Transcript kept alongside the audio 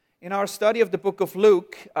In our study of the book of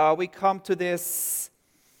Luke, we come to this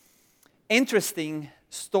interesting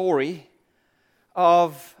story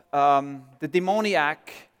of the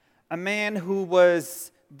demoniac, a man who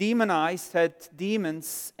was demonized, had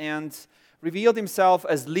demons, and revealed himself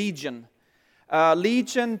as Legion.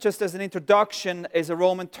 Legion, just as an introduction, is a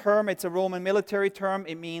Roman term. It's a Roman military term.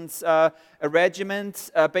 It means a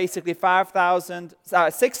regiment, basically 6,000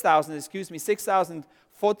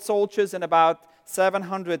 foot soldiers and about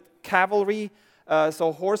 700 cavalry,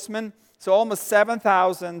 so horsemen. So almost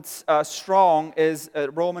 7,000 strong is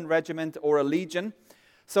a Roman regiment or a legion.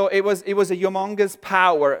 So it was a humongous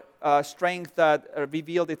power, strength that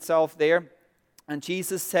revealed itself there. And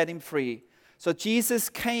Jesus set him free. So Jesus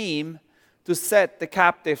came to set the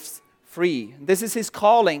captives free. This is his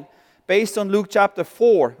calling based on Luke chapter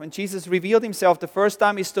 4. When Jesus revealed himself the first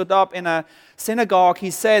time he stood up in a synagogue,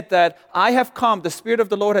 he said that, "I have come, the Spirit of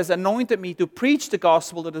the Lord has anointed me to preach the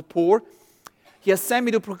gospel to the poor. He has sent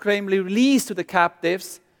me to proclaim release to the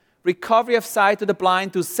captives, recovery of sight to the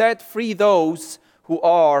blind, to set free those who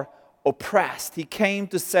are oppressed." He came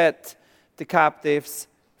to set the captives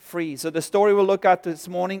free. So the story we'll look at this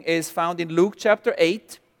morning is found in Luke chapter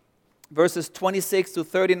 8, verses 26 to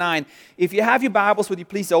 39. If you have your Bibles, would you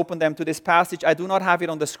please open them to this passage? I do not have it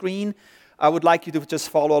on the screen. I would like you to just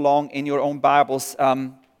follow along in your own Bibles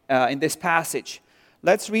in this passage.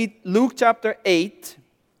 Let's read Luke chapter 8,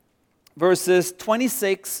 verses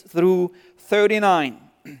 26 through 39.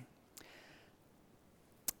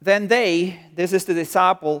 Then this is the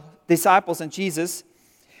disciples and Jesus,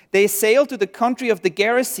 they sailed to the country of the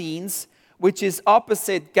Gerasenes, which is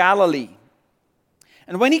opposite Galilee.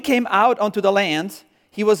 And when he came out onto the land,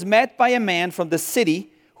 he was met by a man from the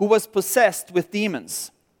city who was possessed with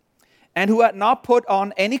demons, and who had not put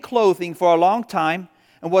on any clothing for a long time,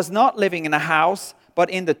 and was not living in a house, but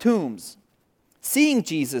in the tombs. Seeing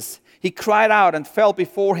Jesus, he cried out and fell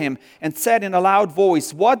before him, and said in a loud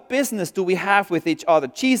voice, "What business do we have with each other?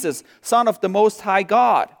 Jesus, Son of the Most High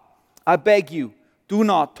God, I beg you, do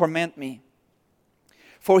not torment me."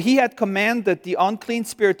 For he had commanded the unclean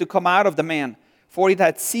spirit to come out of the man, for it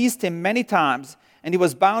had seized him many times, and he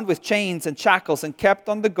was bound with chains and shackles and kept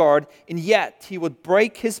on the guard, and yet he would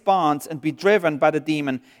break his bonds and be driven by the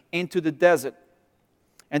demon into the desert.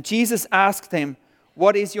 And Jesus asked him,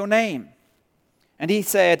 "What is your name?" And he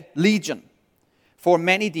said, "Legion," for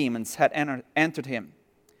many demons had entered him.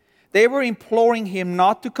 They were imploring him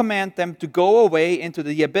not to command them to go away into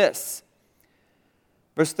the abyss.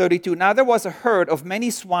 Verse 32, now there was a herd of many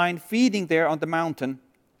swine feeding there on the mountain,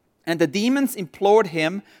 and the demons implored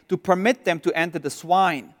him to permit them to enter the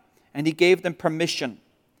swine, and he gave them permission.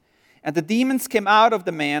 And the demons came out of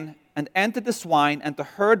the man and entered the swine, and the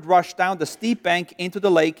herd rushed down the steep bank into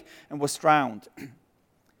the lake and was drowned.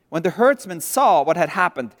 When the herdsmen saw what had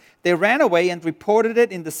happened, they ran away and reported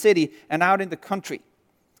it in the city and out in the country.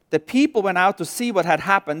 The people went out to see what had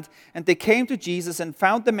happened, and they came to Jesus and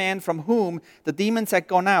found the man from whom the demons had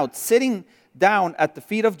gone out, sitting down at the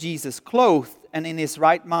feet of Jesus, clothed and in his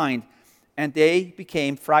right mind, and they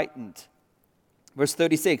became frightened. Verse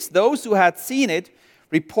 36, those who had seen it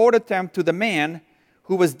reported them to the man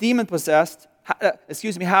who was demon-possessed,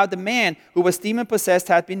 how the man who was demon-possessed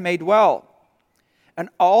had been made well. And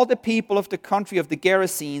all the people of the country of the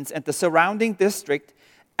Gerasenes and the surrounding district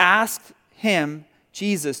asked him,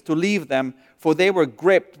 Jesus, to leave them, for they were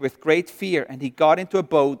gripped with great fear, and he got into a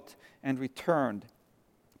boat and returned.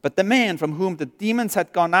 But the man from whom the demons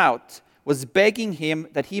had gone out was begging him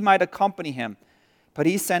that he might accompany him. But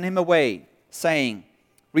he sent him away, saying,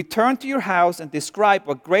 return to your house and describe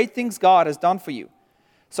what great things God has done for you.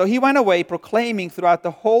 So he went away, proclaiming throughout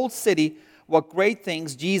the whole city what great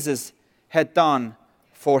things Jesus had done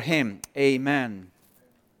for him. Amen.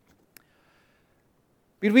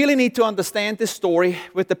 We really need to understand this story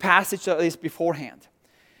with the passage that is beforehand.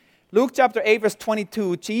 Luke chapter 8, verse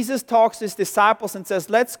 22, Jesus talks to his disciples and says,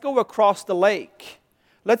 let's go across the lake.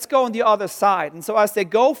 Let's go on the other side. And so as they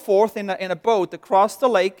go forth in a boat across the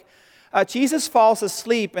lake, Jesus falls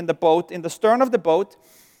asleep in the boat, in the stern of the boat,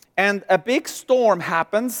 and a big storm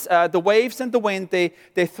happens. The waves and the wind,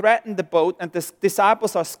 they threaten the boat, and the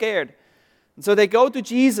disciples are scared. And so they go to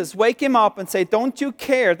Jesus, wake him up, and say, don't you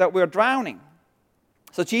care that we're drowning?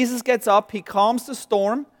 So Jesus gets up, he calms the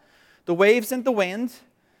storm, the waves and the wind.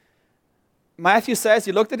 Matthew says,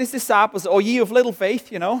 he looked at his disciples, oh, ye of little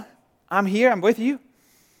faith, I'm here, I'm with you.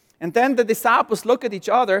 And then the disciples look at each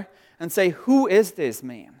other and say, who is this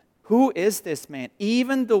man? Who is this man?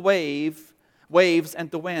 Even the waves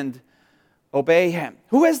and the wind obey him.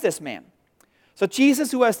 Who is this man? So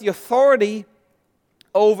Jesus, who has the authority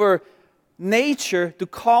over nature to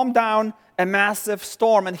calm down a massive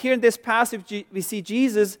storm. And here in this passage, we see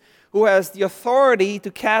Jesus who has the authority to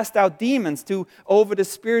cast out demons over the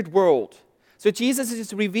spirit world. So Jesus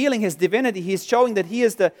is revealing his divinity. He's showing that he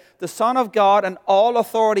is the Son of God, and all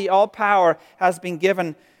authority, all power has been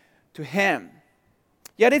given to him.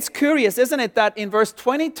 Yet it's curious, isn't it, that in verse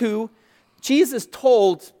 22, Jesus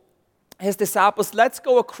told his disciples, let's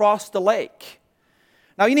go across the lake.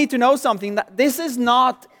 Now you need to know something, that this is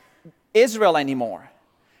not Israel anymore.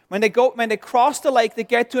 When they cross the lake, they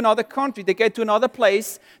get to another country, they get to another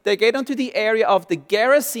place, they get into the area of the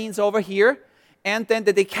Gerasenes over here, and then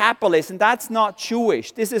the Decapolis, and that's not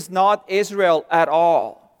Jewish. This is not Israel at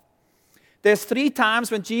all. There's 3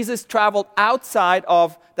 times when Jesus traveled outside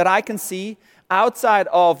of, that I can see, outside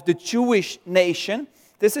of the Jewish nation.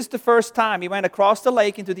 This is the first time. He went across the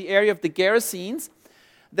lake into the area of the Gerasenes.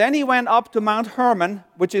 Then he went up to Mount Hermon,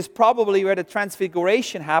 which is probably where the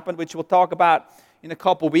Transfiguration happened, which we'll talk about in a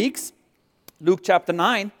couple weeks, Luke chapter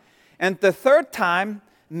 9. And the third time,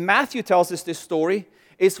 Matthew tells us this story,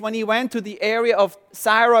 is when he went to the area of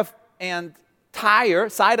Sidon and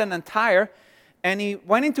Tyre, and he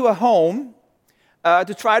went into a home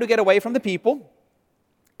to try to get away from the people.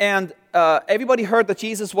 And everybody heard that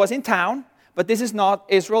Jesus was in town, but this is not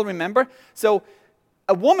Israel, remember? So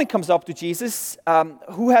a woman comes up to Jesus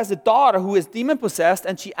who has a daughter who is demon-possessed,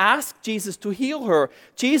 and she asks Jesus to heal her.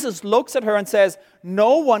 Jesus looks at her and says,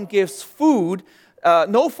 no one gives food,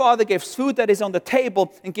 no father gives food that is on the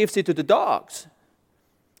table and gives it to the dogs.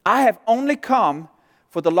 I have only come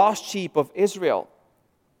for the lost sheep of Israel.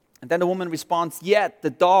 And then the woman responds, yet the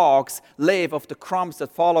dogs live off the crumbs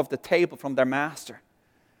that fall off the table from their master.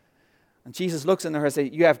 And Jesus looks at her and says,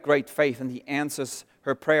 you have great faith. And he answers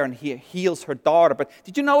her prayer and he heals her daughter. But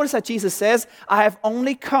did you notice that Jesus says, I have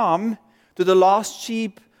only come to the lost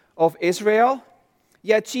sheep of Israel?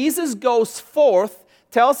 Yet Jesus goes forth,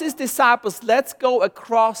 tells his disciples, let's go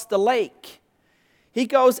across the lake. He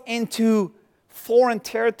goes into foreign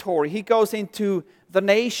territory. He goes into the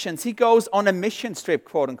nations. He goes on a mission trip,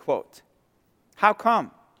 quote unquote. How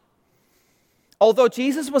come? Although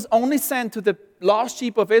Jesus was only sent to the lost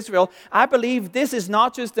sheep of Israel, I believe this is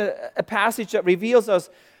not just a passage that reveals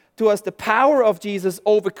to us the power of Jesus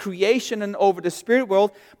over creation and over the spirit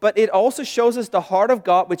world, but it also shows us the heart of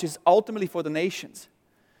God, which is ultimately for the nations.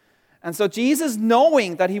 And so Jesus,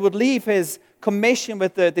 knowing that he would leave his commission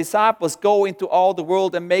with the disciples, go into all the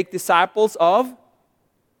world and make disciples of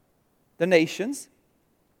the nations,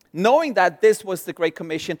 knowing that this was the Great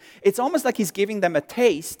Commission, it's almost like he's giving them a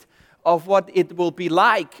taste of what it will be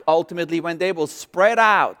like ultimately when they will spread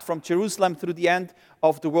out from Jerusalem through the end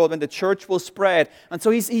of the world, when the church will spread. And so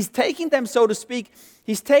he's taking them, so to speak,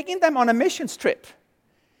 he's taking them on a missions trip.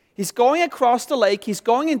 He's going across the lake, he's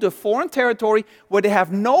going into a foreign territory where they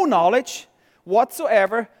have no knowledge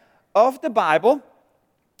whatsoever of the Bible,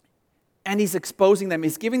 and he's exposing them.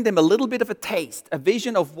 He's giving them a little bit of a taste, a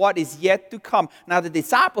vision of what is yet to come. Now, the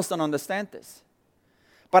disciples don't understand this,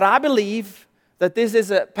 but I believe that this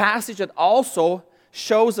is a passage that also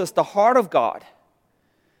shows us the heart of God,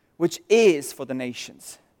 which is for the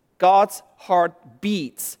nations. God's heart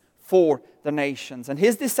beats for the nations, and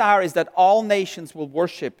his desire is that all nations will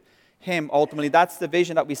worship him ultimately. That's the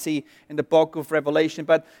vision that we see in the book of Revelation.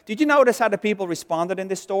 But did you notice how the people responded in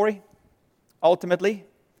this story ultimately?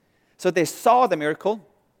 So they saw the miracle,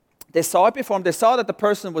 they saw it performed, they saw that the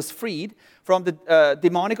person was freed from the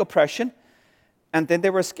demonic oppression, and then they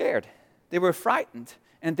were scared. They were frightened,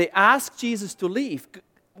 and they asked Jesus to leave.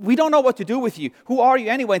 We don't know what to do with you. Who are you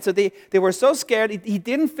anyway? And so they were so scared. He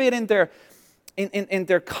didn't fit in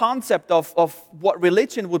their concept of what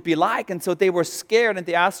religion would be like, and so they were scared, and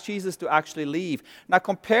they asked Jesus to actually leave. Now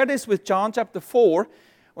compare this with John chapter 4.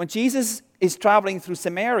 When Jesus is traveling through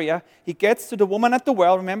Samaria, he gets to the woman at the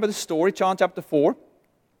well. Remember the story, John chapter 4.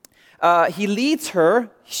 He leads her.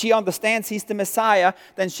 She understands he's the Messiah.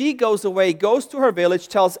 Then she goes away, goes to her village,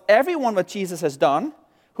 tells everyone what Jesus has done,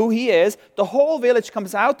 who he is. The whole village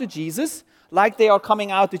comes out to Jesus, like they are coming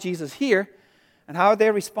out to Jesus here. And how are they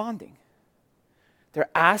responding? They're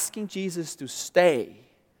asking Jesus to stay.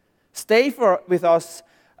 Stay with us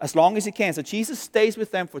as long as he can. So Jesus stays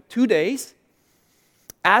with them for 2 days.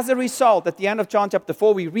 As a result, at the end of John chapter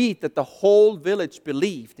 4, we read that the whole village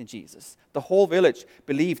believed in Jesus. The whole village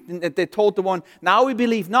believed. And they told the one, now we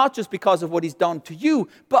believe not just because of what he's done to you,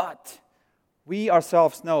 but we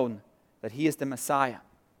ourselves know that he is the Messiah.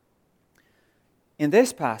 In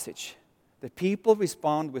this passage, the people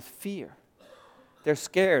respond with fear. They're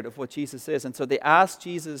scared of what Jesus is, and so they ask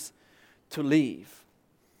Jesus to leave.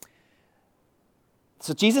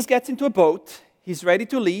 So Jesus gets into a boat. He's ready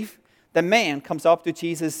to leave. The man comes up to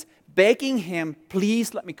Jesus begging him,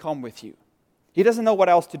 please let me come with you. He doesn't know what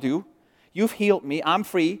else to do. You've healed me. I'm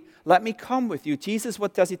free. Let me come with you. Jesus,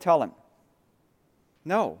 what does he tell him?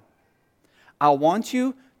 No. I want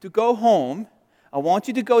you to go home. I want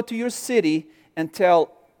you to go to your city and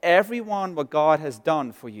tell everyone what God has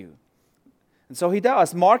done for you. And so he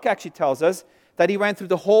does. Mark actually tells us that he went through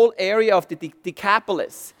the whole area of the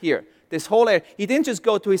Decapolis here. This whole area. He didn't just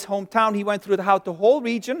go to his hometown. He went through the whole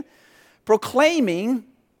region, proclaiming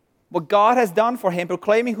what God has done for him,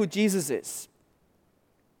 proclaiming who Jesus is.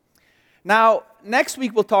 Now, next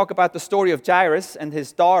week we'll talk about the story of Jairus and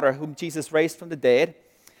his daughter, whom Jesus raised from the dead.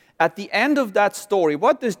 At the end of that story,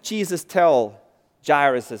 what does Jesus tell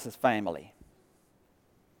Jairus and his family?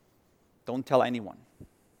 Don't tell anyone.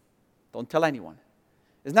 Don't tell anyone.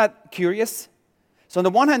 Isn't that curious? So on the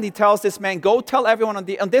one hand, he tells this man, go tell everyone.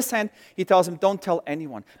 On this hand, he tells him, don't tell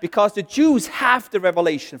anyone. Because the Jews have the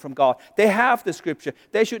revelation from God. They have the scripture.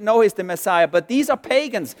 They should know he's the Messiah. But these are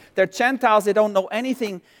pagans. They're Gentiles. They don't know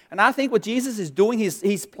anything. And I think what Jesus is doing,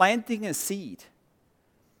 he's planting a seed.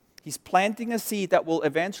 He's planting a seed that will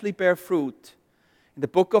eventually bear fruit. In the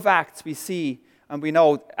book of Acts, we see, and we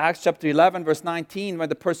know, Acts chapter 11, verse 19, when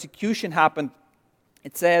the persecution happened,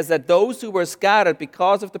 it says that those who were scattered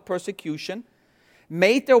because of the persecution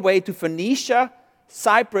made their way to Phoenicia,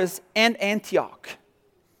 Cyprus, and Antioch.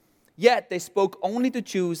 Yet they spoke only to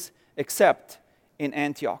Jews except in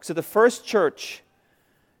Antioch. So the first church,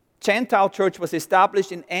 Gentile church, was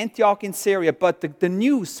established in Antioch in Syria, but the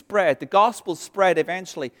news spread, the gospel spread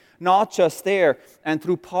eventually, not just there and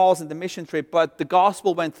through Paul's and the mission trip, but the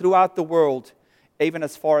gospel went throughout the world, even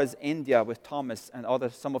as far as India with Thomas and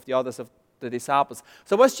some of the others of the disciples.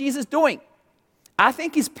 So what's Jesus doing? I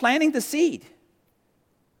think he's planting the seed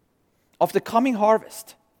of the coming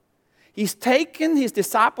harvest. He's taken his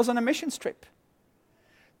disciples on a mission trip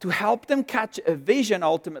to help them catch a vision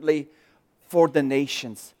ultimately for the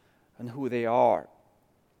nations and who they are.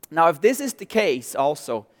 Now, if this is the case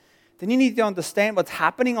also, then you need to understand what's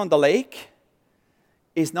happening on the lake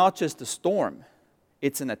is not just a storm,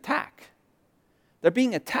 it's an attack. They're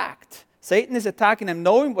being attacked. Satan is attacking them,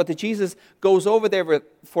 knowing what Jesus goes over there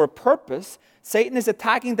for a purpose. Satan is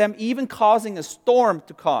attacking them, even causing a storm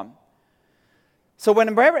to come. So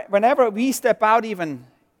whenever we step out even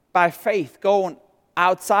by faith, going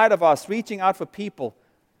outside of us, reaching out for people,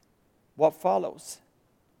 what follows?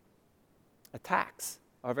 Attacks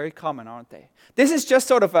are very common, aren't they? This is just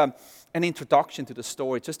sort of an introduction to the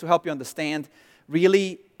story, just to help you understand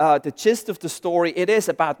really the gist of the story. It is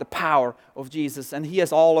about the power of Jesus, and he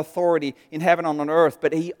has all authority in heaven and on earth,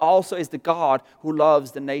 but he also is the God who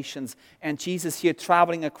loves the nations. And Jesus here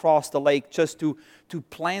traveling across the lake just to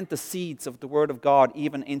plant the seeds of the word of God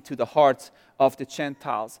even into the hearts of the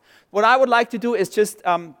Gentiles. What I would like to do is just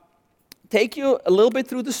take you a little bit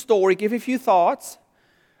through the story, give you a few thoughts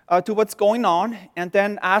to what's going on, and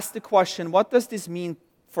then ask the question, what does this mean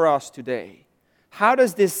for us today? How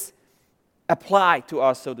does this apply to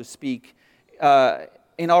us, so to speak,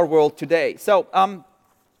 in our world today? So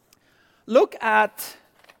look at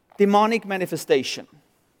demonic manifestation.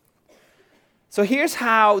 So here's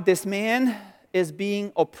how this man is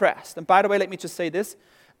being oppressed. And by the way, let me just say this.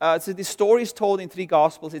 So this story is told in 3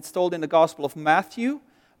 Gospels. It's told in the Gospel of Matthew,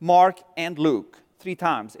 Mark, and Luke. 3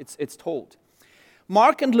 times it's told.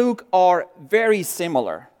 Mark and Luke are very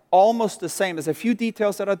similar, almost the same. There's a few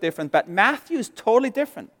details that are different, but Matthew is totally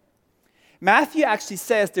different. Matthew actually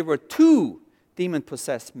says there were 2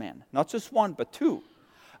 demon-possessed men. Not just 1, but 2.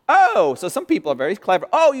 Oh, so some people are very clever.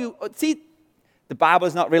 Oh, you see, the Bible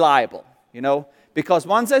is not reliable, because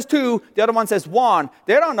one says 2, the other one says 1.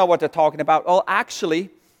 They don't know what they're talking about. Well,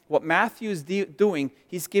 actually, what Matthew is doing,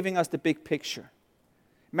 he's giving us the big picture.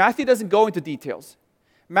 Matthew doesn't go into details.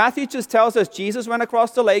 Matthew just tells us Jesus went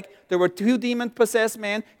across the lake. There were 2 demon-possessed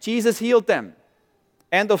men. Jesus healed them.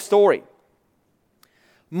 End of story.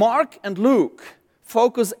 Mark and Luke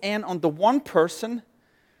focus in on the one person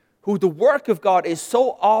who the work of God is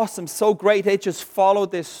so awesome, so great, they just follow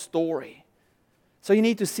this story. So you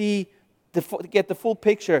need to get the full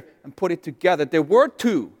picture and put it together. There were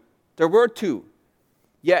two.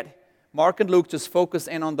 Yet Mark and Luke just focus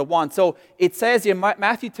in on the one. So it says here,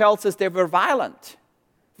 Matthew tells us they were violent.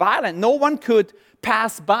 No one could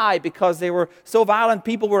pass by because they were so violent,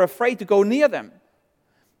 people were afraid to go near them.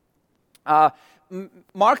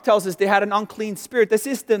 Mark tells us they had an unclean spirit. This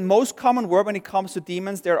is the most common word when it comes to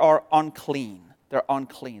demons. They are unclean. They're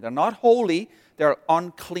unclean. They're not holy. They're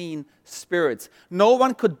unclean spirits. No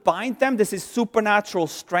one could bind them. This is supernatural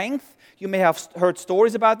strength. You may have heard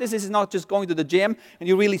stories about this. This is not just going to the gym and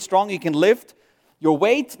you're really strong, you can lift your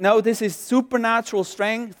weight. No, this is supernatural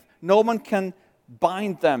strength. No one can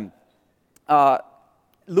bind them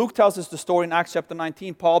Luke tells us the story in Acts chapter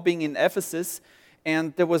 19, Paul being in Ephesus,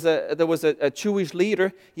 and there was a Jewish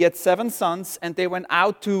leader. He had 7 sons, and they went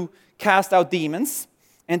out to cast out demons.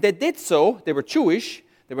 And they did so, they were Jewish,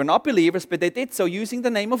 they were not believers, but they did so using the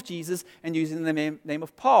name of Jesus and using the name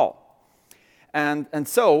of Paul. And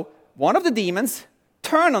so one of the demons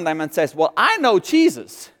turned on them and says, well, I know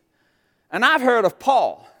Jesus, and I've heard of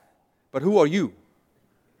Paul, but who are you?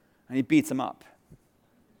 And he beats them up.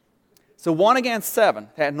 So 1 against 7,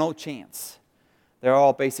 they had no chance. They're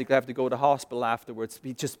all basically have to go to the hospital afterwards.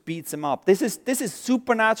 He just beats them up. This is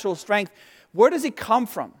supernatural strength. Where does it come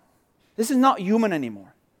from? This is not human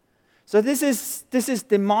anymore. So this is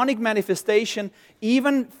demonic manifestation,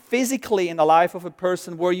 even physically in the life of a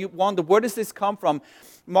person, where you wonder, where does this come from?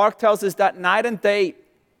 Mark tells us that night and day,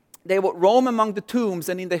 they would roam among the tombs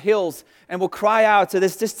and in the hills and would cry out. So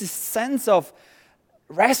there's just this sense of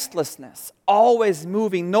restlessness, always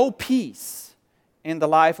moving, no peace in the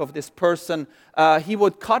life of this person. He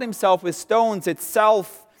would cut himself with stones. It's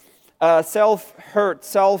self-hurt,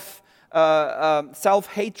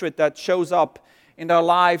 self-hatred that shows up in their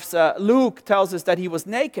lives. Luke tells us that he was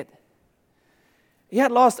naked. He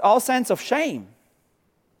had lost all sense of shame.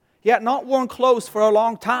 He had not worn clothes for a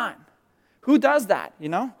long time. Who does that,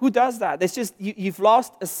 Who does that? It's just, you've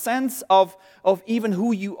lost a sense of even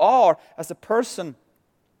who you are as a person.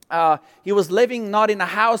 He was living not in a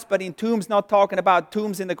house, but in tombs, not talking about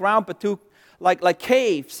tombs in the ground, but like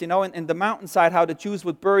caves, in the mountainside, how the Jews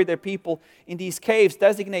would bury their people in these caves,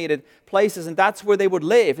 designated places, and that's where they would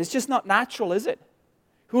live. It's just not natural, is it?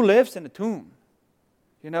 Who lives in a tomb?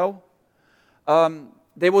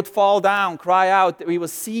 They would fall down, cry out. He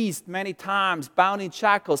was seized many times, bound in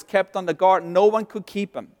shackles, kept on the guard. No one could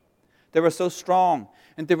keep him. They were so strong.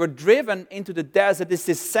 And they were driven into the desert. It's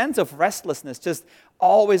this sense of restlessness, just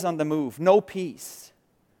always on the move, no peace.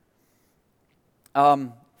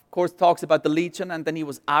 Of course, talks about the legion, and then he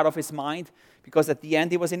was out of his mind, because at the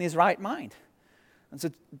end he was in his right mind. And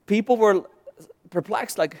so people were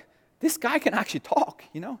perplexed, like, this guy can actually talk,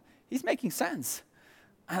 He's making sense.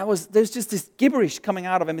 And there's just this gibberish coming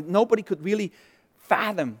out of him, and nobody could really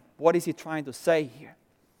fathom what is he trying to say here.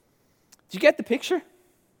 Do you get the picture?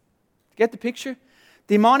 Get the picture?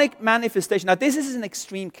 Demonic manifestation. Now, this is an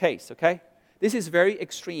extreme case, okay? This is very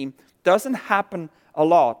extreme. Doesn't happen a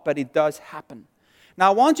lot, but it does happen.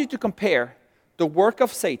 Now, I want you to compare the work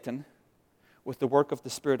of Satan with the work of the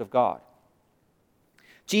Spirit of God.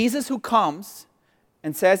 Jesus, who comes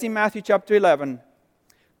and says in Matthew chapter 11,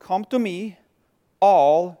 "Come to me,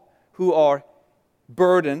 all who are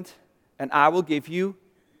burdened, and I will give you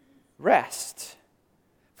rest.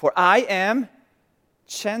 For I am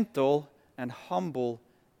gentle and humble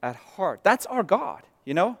at heart." That's our God,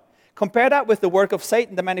 Compare that with the work of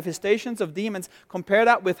Satan, the manifestations of demons. Compare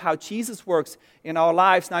that with how Jesus works in our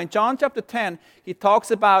lives. Now, in John chapter 10, he talks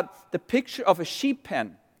about the picture of a sheep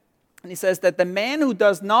pen. And he says that the man who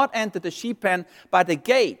does not enter the sheep pen by the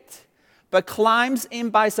gate, but climbs in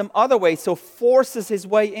by some other way, so forces his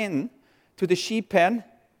way in to the sheep pen,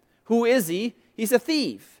 who is he? He's a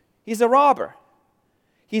thief. He's a robber.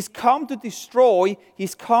 He's come to destroy,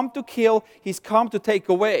 he's come to kill, he's come to take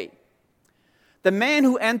away. The man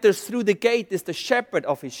who enters through the gate is the shepherd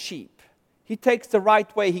of his sheep. He takes the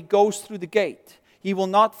right way, he goes through the gate. He will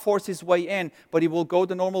not force his way in, but he will go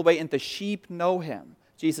the normal way, and the sheep know him.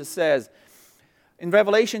 Jesus says, in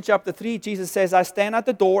Revelation chapter 3, Jesus says, "I stand at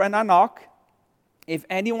the door and I knock. If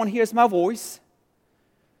anyone hears my voice,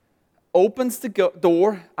 opens the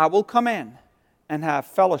door, I will come in and have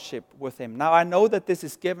fellowship with him." Now, I know that this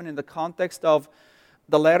is given in the context of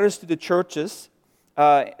the letters to the churches,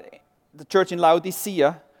 the church in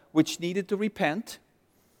Laodicea, which needed to repent.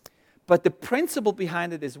 But the principle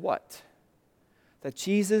behind it is what? That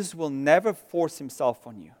Jesus will never force himself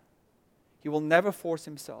on you. He will never force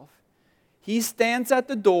himself. He stands at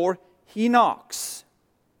the door, he knocks.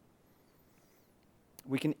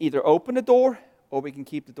 We can either open the door or we can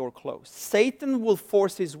keep the door closed. Satan will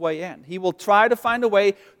force his way in. He will try to find a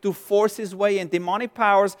way to force his way in. Demonic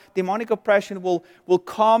powers, demonic oppression will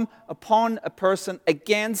come upon a person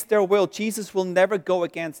against their will. Jesus will never go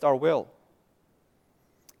against our will,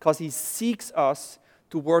 because he seeks us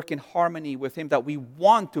to work in harmony with him, that we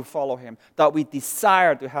want to follow him, that we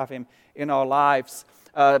desire to have him in our lives.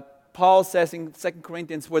 Paul says in 2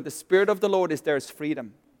 Corinthians, where the Spirit of the Lord is, there is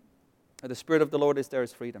freedom. Where the Spirit of the Lord is, there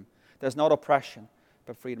is freedom. There's not oppression,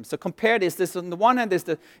 but freedom. So compare this. On the one hand is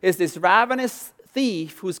this ravenous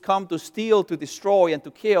thief who's come to steal, to destroy, and to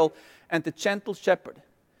kill, and the gentle shepherd.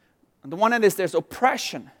 On the one hand there's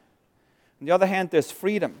oppression. On the other hand, there's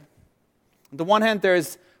freedom. On the one hand,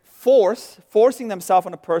 there's forcing themselves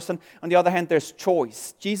on a person. On the other hand, there's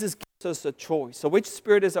choice. Jesus gives us a choice. So which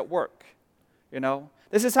spirit is at work?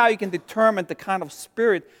 This is how you can determine the kind of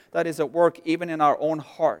spirit that is at work even in our own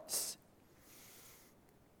hearts.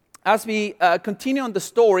 As we continue on the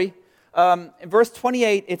story, in verse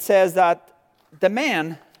 28, it says that the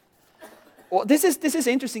man, this is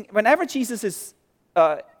interesting. Whenever Jesus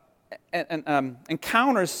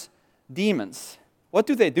encounters demons, what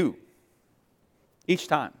do? Each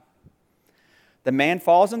time. The man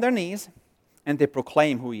falls on their knees and they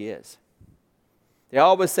proclaim who he is. They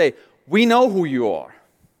always say, "We know who you are.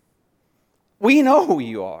 We know who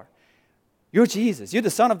you are. You're Jesus. You're the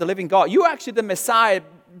Son of the living God. You're actually the Messiah."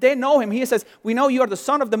 They know him. He says, "We know you are the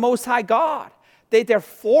Son of the Most High God." They're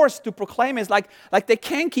forced to proclaim it. It's like they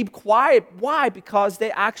can't keep quiet. Why? Because they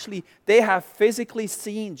have physically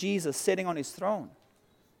seen Jesus sitting on his throne.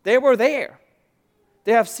 They were there.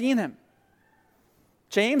 They have seen him.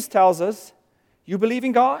 James tells us, you believe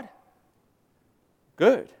in God?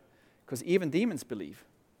 Good. Because even demons believe.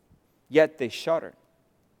 Yet they shudder.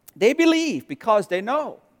 They believe because they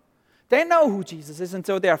know. They know who Jesus is, and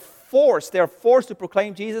so they're forced to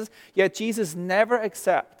proclaim Jesus, yet Jesus never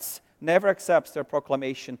accepts their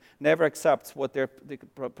proclamation, never accepts what they're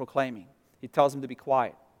proclaiming. He tells them to be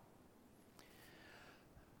quiet.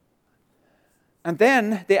 And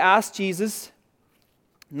then they ask Jesus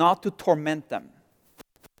not to torment them.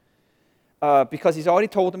 Because he's already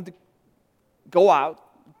told them to go out,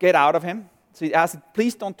 get out of him. So he asks,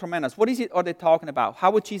 "Please don't torment us." What are they talking about? How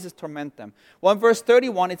would Jesus torment them? Well, in verse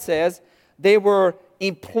 31 it says, they were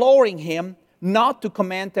imploring him not to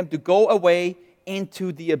command them to go away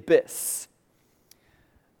into the abyss.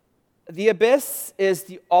 The abyss is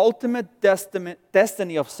the ultimate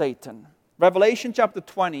destiny of Satan. Revelation chapter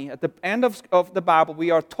 20, at the end of the Bible, we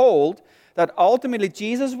are told that ultimately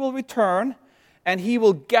Jesus will return and he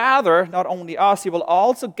will gather not only us, he will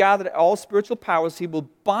also gather all spiritual powers. He will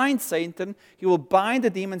bind Satan, he will bind the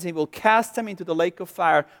demons, he will cast them into the lake of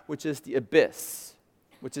fire, which is the abyss,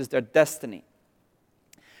 which is their destiny.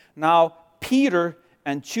 Now, Peter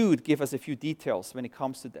and Jude give us a few details when it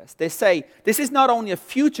comes to this. They say this is not only a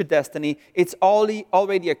future destiny, it's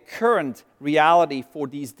already a current reality for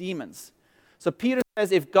these demons. So Peter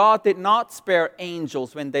says if God did not spare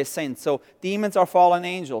angels when they sinned, so demons are fallen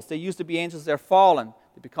angels. They used to be angels, they're fallen.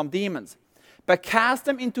 They become demons. But cast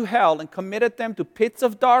them into hell and committed them to pits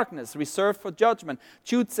of darkness reserved for judgment.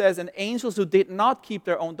 Jude says, and angels who did not keep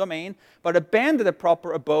their own domain, but abandoned the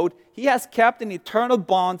proper abode, he has kept in eternal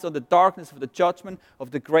bonds of the darkness of the judgment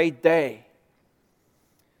of the great day.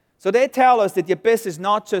 So they tell us that the abyss is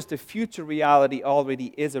not just a future reality,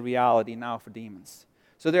 already is a reality now for demons.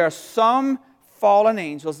 So there are some fallen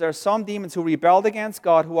angels, there are some demons who rebelled against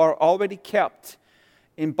God who are already kept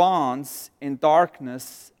in bonds, in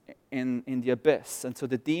darkness, in the abyss. And so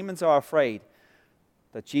the demons are afraid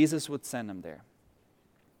that Jesus would send them there.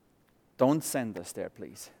 Don't send us there,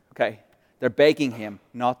 please. Okay? They're begging him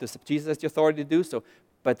not to. Jesus has the authority to do so,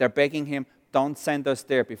 but they're begging him, don't send us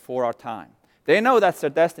there before our time. They know that's their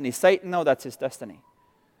destiny. Satan knows that's his destiny.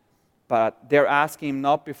 But they're asking him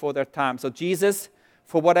not before their time. So Jesus,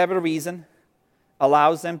 for whatever reason,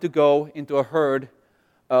 allows them to go into a herd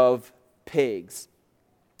of pigs.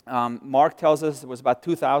 Mark tells us it was about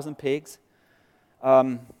 2,000 pigs.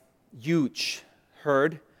 Huge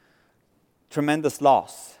herd. Tremendous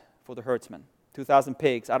loss for the herdsman. 2,000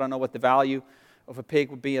 pigs. I don't know what the value of a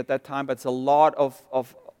pig would be at that time, but it's a lot of...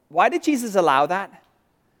 Why did Jesus allow that?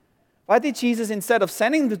 Why did Jesus, instead of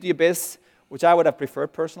sending them to the abyss, which I would have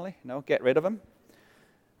preferred personally, get rid of them,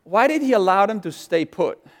 why did he allow them to stay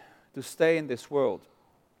put, to stay in this world?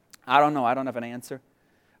 I don't know. I don't have an answer.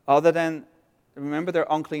 Other than, remember, they're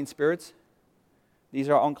unclean spirits. These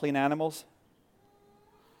are unclean animals.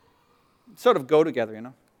 Sort of go together,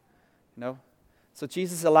 you know. So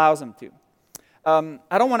Jesus allows them to.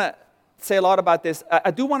 I don't want to say a lot about this.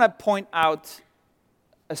 I do want to point out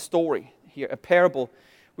a story here, a parable,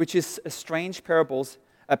 which is a strange parable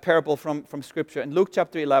from Scripture. In Luke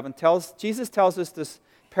chapter 11, Jesus tells us this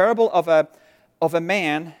parable of a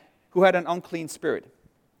man who had an unclean spirit.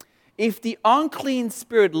 If the unclean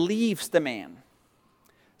spirit leaves the man,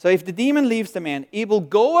 so if the demon leaves the man, it will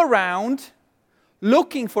go around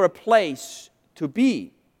looking for a place to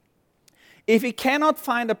be. If it cannot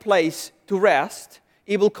find a place to rest,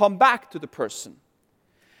 it will come back to the person.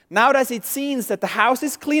 Now that it seems that the house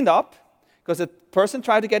is cleaned up, because the person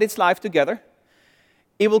tried to get its life together,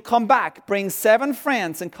 it will come back, bring 7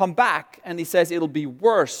 friends and come back, and he says it'll be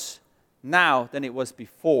worse now than it was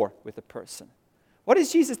before with the person. What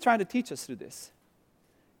is Jesus trying to teach us through this?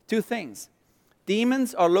 2 things.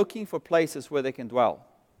 Demons are looking for places where they can dwell.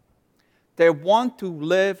 They want to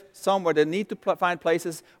live somewhere. They need to find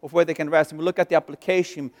places of where they can rest. And we look at the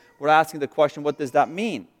application, we're asking the question, what does that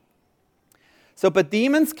mean? So, but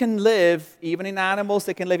demons can live, even in animals,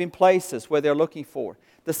 they can live in places where they're looking for.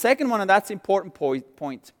 The second one, and that's an important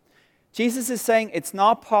point, Jesus is saying it's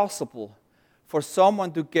not possible for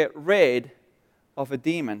someone to get rid of a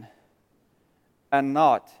demon and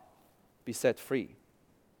not be set free.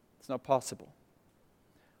 It's not possible.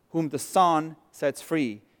 Whom the Son sets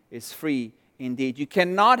free is free indeed. You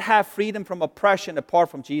cannot have freedom from oppression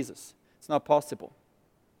apart from Jesus. It's not possible.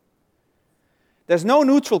 There's no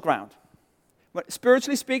neutral ground.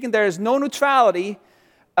 Spiritually speaking, there is no neutrality.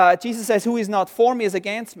 Jesus says, who is not for me is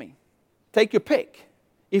against me. Take your pick.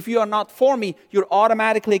 If you are not for me, you're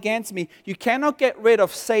automatically against me. You cannot get rid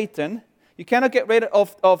of Satan. You cannot get rid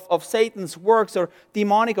of Satan's works or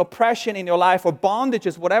demonic oppression in your life or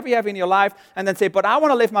bondages, whatever you have in your life, and then say, but I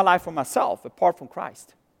want to live my life for myself apart from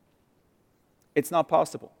Christ. It's not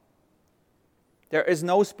possible. There is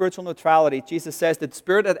no spiritual neutrality. Jesus says that the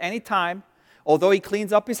Spirit at any time, although He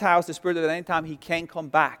cleans up His house, the Spirit at any time, He can come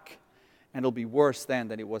back, and it'll be worse then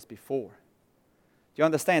than it was before. Do you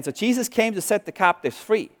understand? So Jesus came to set the captives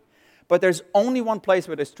free. But there's only one place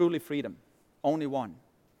where there's truly freedom. Only one.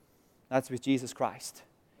 That's with Jesus Christ.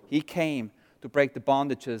 He came to break the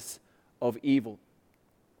bondages of evil.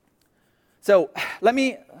 So let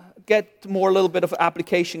me get more a little bit of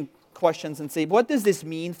application questions and see, what does this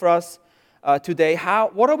mean for us today?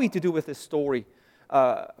 What are we to do with this story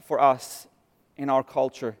for us in our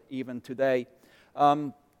culture even today?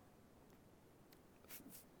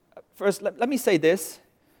 First, let me say this.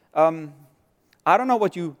 I don't know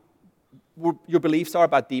what your beliefs are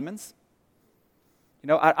about demons.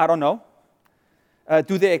 I don't know.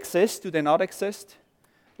 Do they exist? Do they not exist?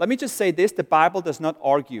 Let me just say this. The Bible does not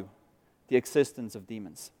argue the existence of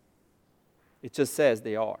demons. It just says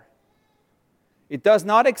they are. It does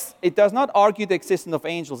not argue the existence of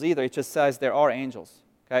angels either. It just says there are angels.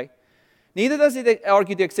 Okay? Neither does it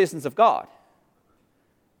argue the existence of God.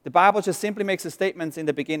 The Bible just simply makes the statements in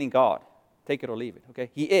the beginning, God. Take it or leave it, okay?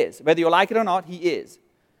 He is. Whether you like it or not, He is.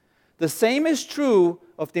 The same is true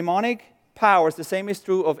of demonic powers. The same is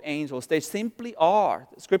true of angels. They simply are.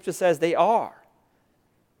 The Scripture says they are.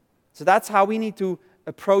 So that's how we need to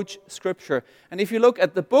approach Scripture. And if you look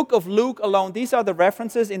at the book of Luke alone, these are the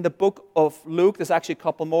references in the book of Luke. There's actually a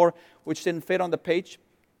couple more which didn't fit on the page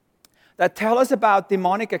that tell us about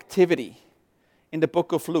demonic activity in the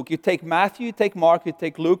book of Luke. You take Matthew, you take Mark, you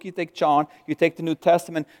take Luke, you take John, you take the New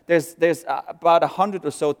Testament. There's about 100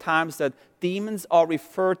 or so times that demons are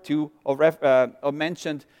referred to or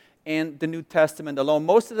mentioned in the New Testament alone.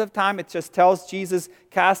 Most of the time it just tells Jesus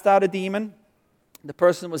cast out a demon. The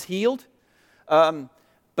person was healed.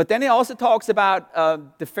 But then it also talks about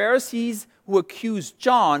the Pharisees who accused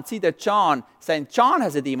John. See that John, saying John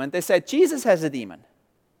has a demon. They said Jesus has a demon.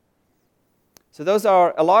 So those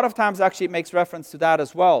are, a lot of times actually it makes reference to that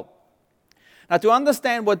as well. Now to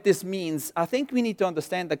understand what this means, I think we need to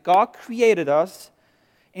understand that God created us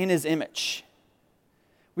in His image.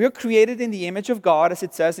 We are created in the image of God, as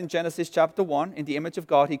it says in Genesis chapter 1. In the image of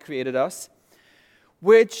God He created us,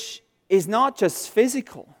 which is not just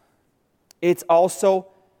physical. It's also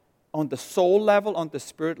on the soul level, on the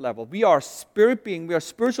spirit level. We are spirit being, we are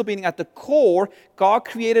spiritual being at the core. God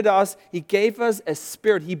created us. He gave us a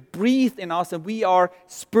spirit. He breathed in us, and we are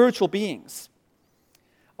spiritual beings.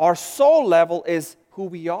 Our soul level is who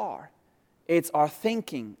we are. It's our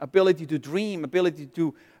thinking, ability to dream, ability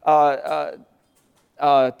to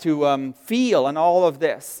feel, and all of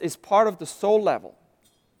this is part of the soul level.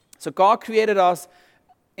 So God created us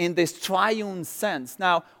in this triune sense.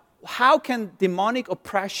 Now, how can demonic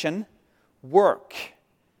oppression work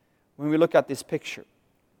when we look at this picture?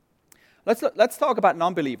 Let's talk about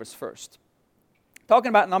non-believers first. Talking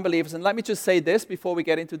about non-believers, and let me just say this before we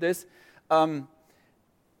get into this.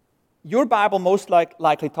 Your Bible most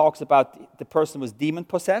likely talks about the person was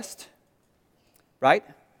demon-possessed, right?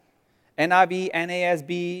 NIV,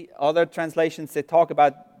 NASB, other translations, they talk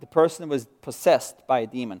about the person was possessed by a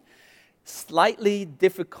demon. Slightly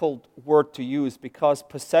difficult word to use because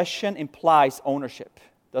possession implies ownership,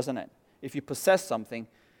 doesn't it? If you possess something,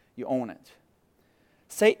 you own it.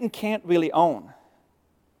 Satan can't really own.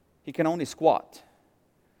 He can only squat.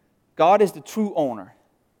 God is the true owner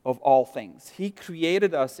of all things. He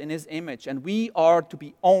created us in His image, and we are to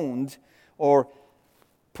be owned or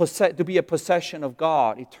to be a possession of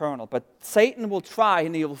God, eternal. But Satan will try,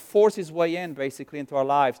 and he will force his way in, basically, into our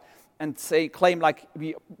lives and claim like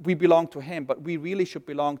we belong to Him, but we really should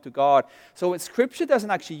belong to God. So Scripture doesn't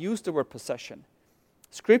actually use the word possession.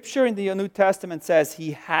 Scripture in the New Testament says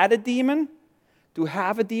He had a demon. to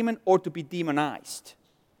have a demon or to be demonized.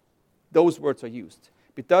 Those words are used.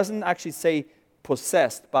 It doesn't actually say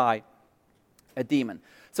possessed by a demon.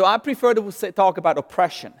 So I prefer to talk about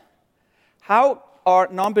oppression. How are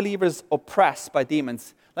non-believers oppressed by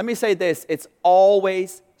demons? Let me say this, it's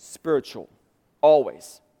always spiritual.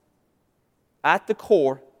 Always. At the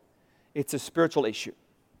core, it's a spiritual issue.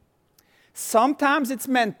 Sometimes it's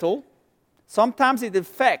mental. Sometimes it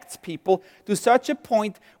affects people to such a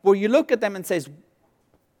point where you look at them and say,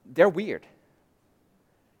 they're weird.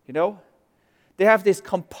 You know? They have this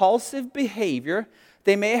compulsive behavior.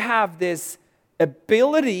 They may have this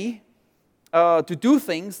ability to do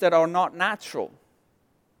things that are not natural.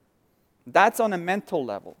 That's on a mental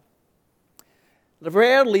level.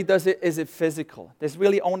 Rarely is it physical. There's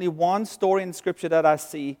really only one story in Scripture that I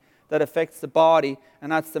see that affects the body,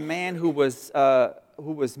 and that's the man who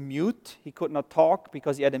was mute. He could not talk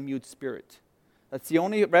because he had a mute spirit. That's the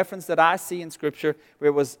only reference that I see in Scripture where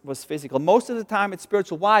it was physical. Most of the time it's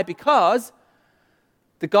spiritual. Why? Because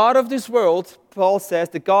the God of this world, Paul says,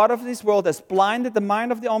 the God of this world has blinded the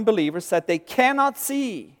mind of the unbelievers that they cannot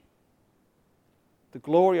see the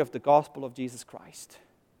glory of the gospel of Jesus Christ.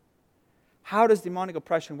 How does demonic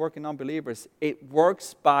oppression work in unbelievers? It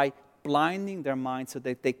works by blinding their minds so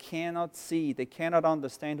that they cannot see, they cannot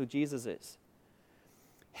understand who Jesus is.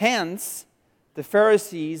 Hence, the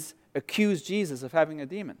Pharisees accused Jesus of having a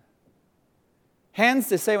demon. Hence,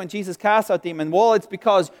 they say when Jesus casts out demons, well, it's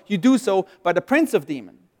because you do so by the prince of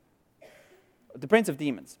demons. The prince of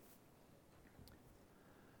demons.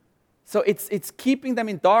 So it's keeping them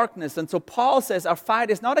in darkness. And so Paul says our fight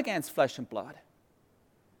is not against flesh and blood.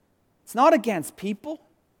 It's not against people.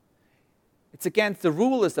 It's against the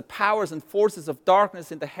rulers, the powers and forces of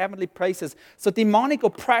darkness in the heavenly places. So demonic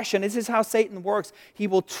oppression, this is how Satan works. He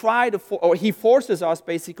will try to, or he forces us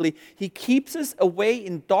basically. He keeps us away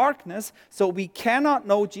in darkness so we cannot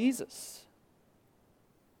know Jesus.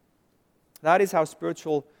 That is how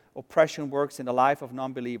spiritual oppression works in the life of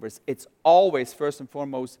non-believers. It's always, first and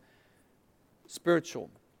foremost, spiritual.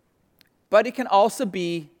 But it can also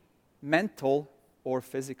be mental or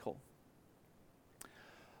physical.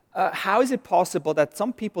 How is it possible that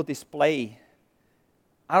some people display,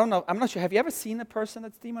 I don't know, I'm not sure, have you ever seen a person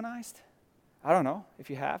that's demonized? I don't know if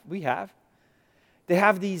you have. We have. They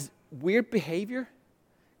have these weird behavior,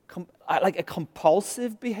 like a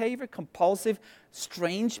compulsive behavior,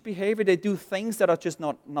 strange behavior. They do things that are just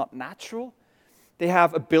not natural. They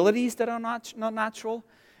have abilities that are not natural.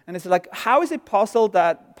 And it's like, how is it possible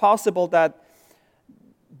that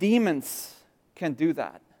demons can do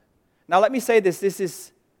that? Now let me say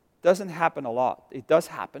this doesn't happen a lot. It does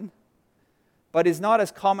happen, but it's not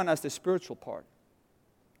as common as the spiritual part.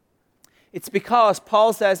 It's because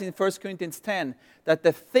Paul says in 1 Corinthians 10 that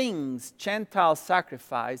the things Gentiles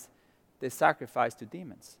sacrifice, they sacrifice to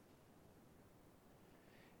demons.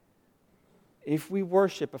 If we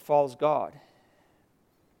worship a false god,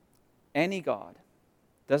 any god,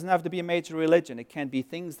 doesn't have to be a major religion, it can be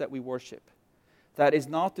things that we worship, that is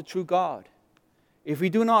not the true God. If we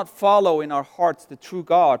do not follow in our hearts the true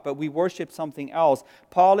God, but we worship something else,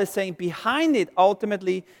 Paul is saying behind it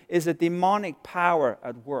ultimately is a demonic power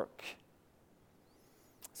at work.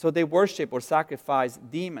 So they worship or sacrifice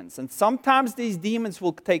demons. And sometimes these demons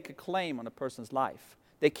will take a claim on a person's life.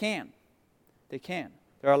 They can.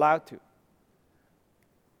 They're allowed to.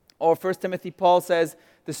 Or 1 Timothy, Paul says,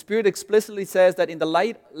 the Spirit explicitly says that in the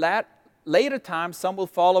later times, some will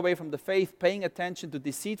fall away from the faith, paying attention to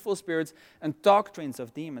deceitful spirits and doctrines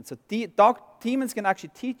of demons. So demons can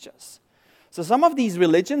actually teach us. So some of these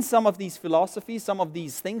religions, some of these philosophies, some of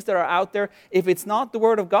these things that are out there, if it's not the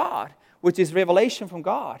Word of God, which is revelation from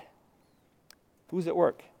God, who's at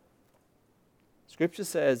work? Scripture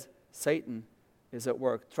says Satan is at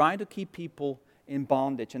work, trying to keep people in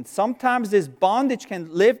bondage. And sometimes this bondage can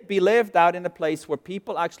be lived out in a place where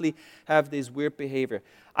people actually have this weird behavior.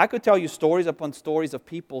 I could tell you stories upon stories of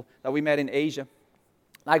people that we met in Asia.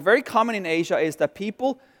 Like very common in Asia is that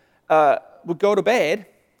people would go to bed,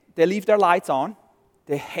 they leave their lights on,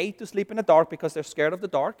 they hate to sleep in the dark because they're scared of the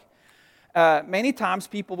dark. Many times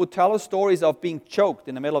people would tell us stories of being choked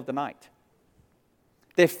in the middle of the night.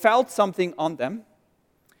 They felt something on them,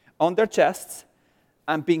 on their chests,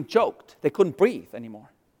 and being choked. They couldn't breathe anymore.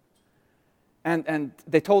 And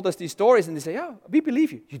they told us these stories, and they say, yeah, we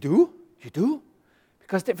believe you. You do? You do?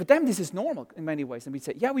 Because for them, this is normal in many ways. And we'd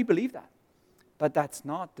say, yeah, we believe that. But that's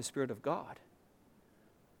not the Spirit of God.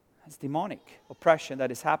 It's demonic oppression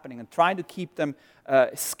that is happening and trying to keep them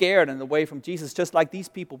scared and away from Jesus, just like these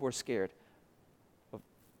people were scared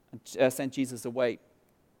and sent Jesus away.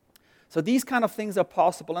 So these kind of things are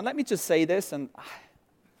possible. And let me just say this, and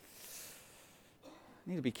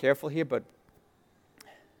need to be careful here, but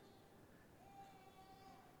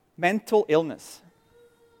mental illness.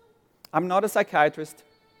 I'm not a psychiatrist.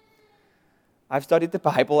 I've studied the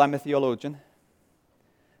Bible. I'm a theologian.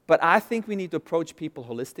 But I think we need to approach people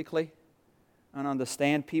holistically and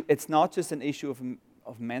understand people. It's not just an issue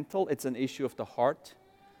of mental, it's an issue of the heart.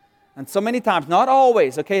 And so many times, not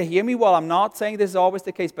always, okay, hear me well, I'm not saying this is always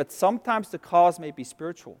the case, but sometimes the cause may be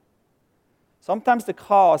spiritual. Sometimes the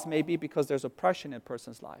cause may be because there's oppression in a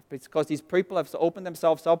person's life. It's because these people have opened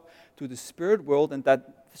themselves up to the spirit world, and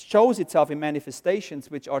that shows itself in manifestations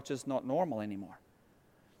which are just not normal anymore.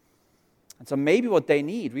 And so maybe what they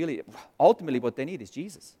need, really, ultimately what they need is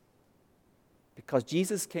Jesus. Because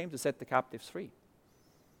Jesus came to set the captives free.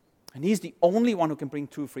 And He's the only one who can bring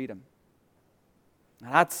true freedom.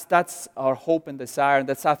 And that's our hope and desire, and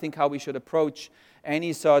that's, I think, how we should approach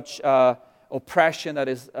any such oppression that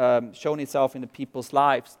is shown itself in the people's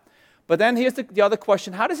lives. But then here's the other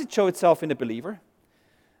question: how does it show itself in the believer?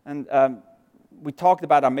 And we talked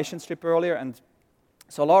about our mission trip earlier, and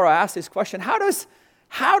so Laura asked this question: how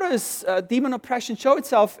does demon oppression show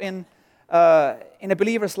itself in a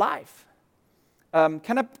believer's life?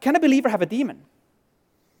 Can a believer have a demon?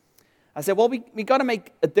 I said, well, we got to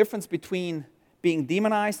make a difference between being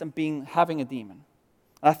demonized and having a demon.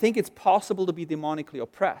 And I think it's possible to be demonically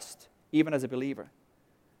oppressed, even as a believer.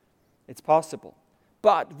 It's possible.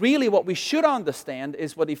 But really what we should understand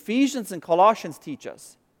is what Ephesians and Colossians teach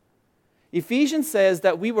us. Ephesians says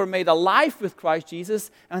that we were made alive with Christ Jesus,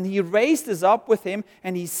 and He raised us up with Him,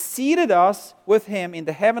 and He seated us with Him in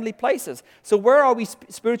the heavenly places. So where are we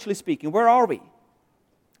spiritually speaking? Where are we?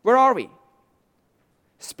 Where are we?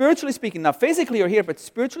 Spiritually speaking, now physically you're here, but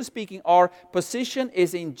spiritually speaking, our position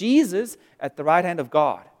is in Jesus at the right hand of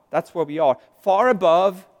God. That's where we are. Far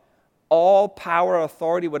above all power,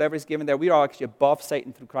 authority, whatever is given there. We are actually above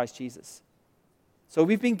Satan through Christ Jesus. So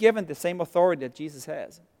we've been given the same authority that Jesus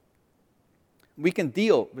has. We can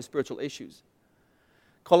deal with spiritual issues.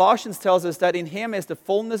 Colossians tells us that in Him is the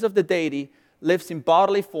fullness of the deity, lives in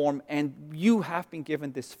bodily form, and you have been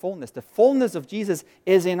given this fullness. The fullness of Jesus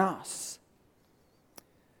is in us.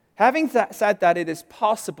 Having said that, it is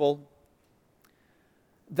possible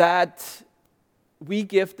that we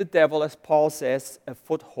give the devil, as Paul says, a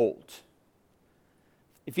foothold.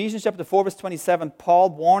 Ephesians chapter 4, verse 27,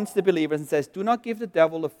 Paul warns the believers and says, do not give the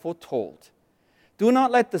devil a foothold. Do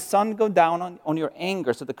not let the sun go down on your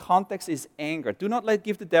anger. So the context is anger. Do not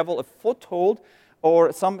give the devil a foothold,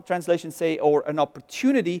 or some translations say, or an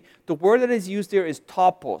opportunity. The word that is used there is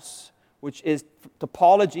topos, which is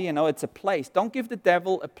topology, it's a place. Don't give the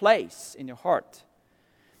devil a place in your heart.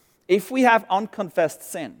 If we have unconfessed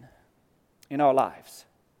sin in our lives,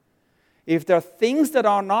 if there are things that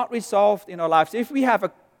are not resolved in our lives, if we have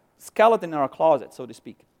a skeleton in our closet, so to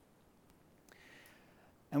speak,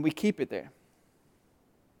 and we keep it there,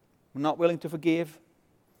 we're not willing to forgive,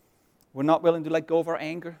 we're not willing to let go of our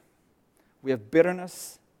anger, we have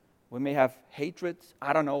bitterness, we may have hatred,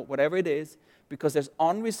 I don't know, whatever it is, because there's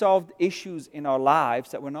unresolved issues in our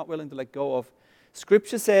lives that we're not willing to let go of.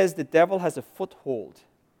 Scripture says the devil has a foothold,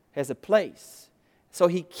 has a place. So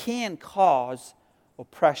he can cause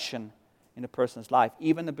oppression in a person's life,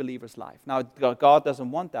 even a believer's life. Now, God doesn't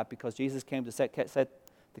want that because Jesus came to set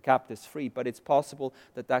the captives free, but it's possible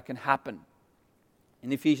that can happen.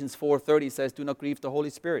 In Ephesians 4:30 it says, do not grieve the Holy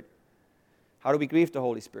Spirit. How do we grieve the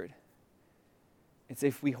Holy Spirit? It's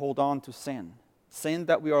if we hold on to sin. Sin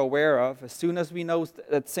that we are aware of. As soon as we know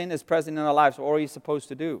that sin is present in our lives, what are you supposed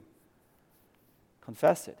to do?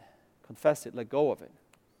 Confess it. Confess it. Let go of it.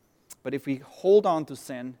 But if we hold on to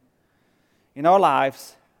sin in our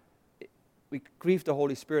lives, we grieve the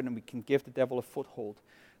Holy Spirit and we can give the devil a foothold.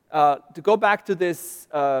 To go back to this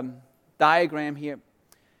diagram here,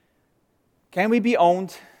 can we be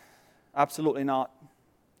owned? Absolutely not.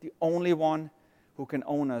 The only one who can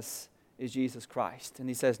own us is Jesus Christ. And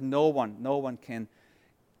he says no one can,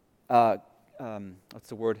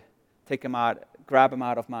 take him out, grab him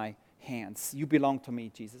out of my hands. You belong to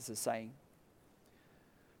me, Jesus is saying.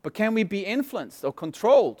 But can we be influenced or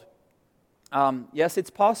controlled? Yes, it's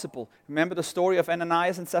possible. Remember the story of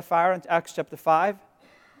Ananias and Sapphira in Acts chapter 5?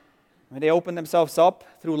 When they opened themselves up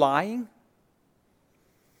through lying.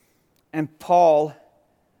 And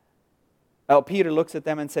Peter looks at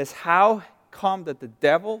them and says, how come that the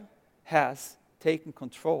devil has taken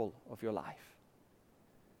control of your life?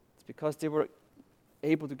 It's because they were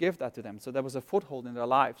able to give that to them. So there was a foothold in their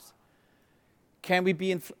lives. Can we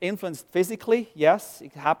be influenced physically? Yes,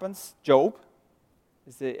 it happens. Job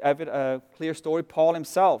is a clear story. Paul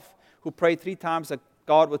himself, who prayed 3 times that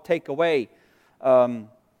God would take away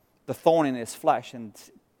the thorn in his flesh, and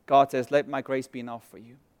God says, let my grace be enough for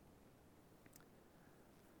you.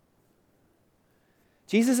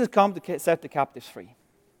 Jesus has come to set the captives free.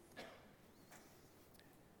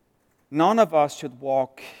 None of us should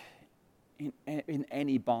walk in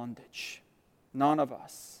any bondage. None of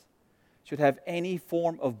us should have any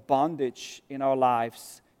form of bondage in our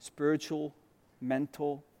lives, spiritual,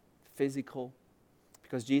 mental, physical,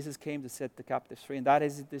 because Jesus came to set the captives free, and that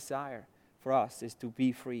is his desire for us, is to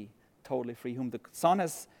be free, totally free. Whom the Son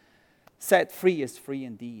has set free is free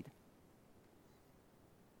indeed.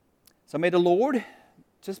 So may the Lord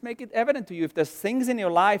just make it evident to you if there's things in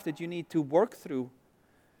your life that you need to work through.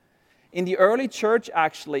 In the early church,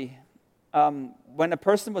 actually, when a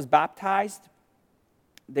person was baptized,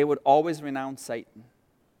 they would always renounce Satan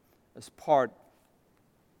as part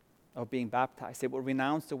of being baptized. They would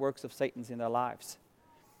renounce the works of Satan in their lives.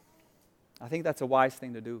 I think that's a wise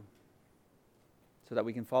thing to do so that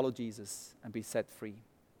we can follow Jesus and be set free.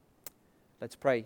 Let's pray.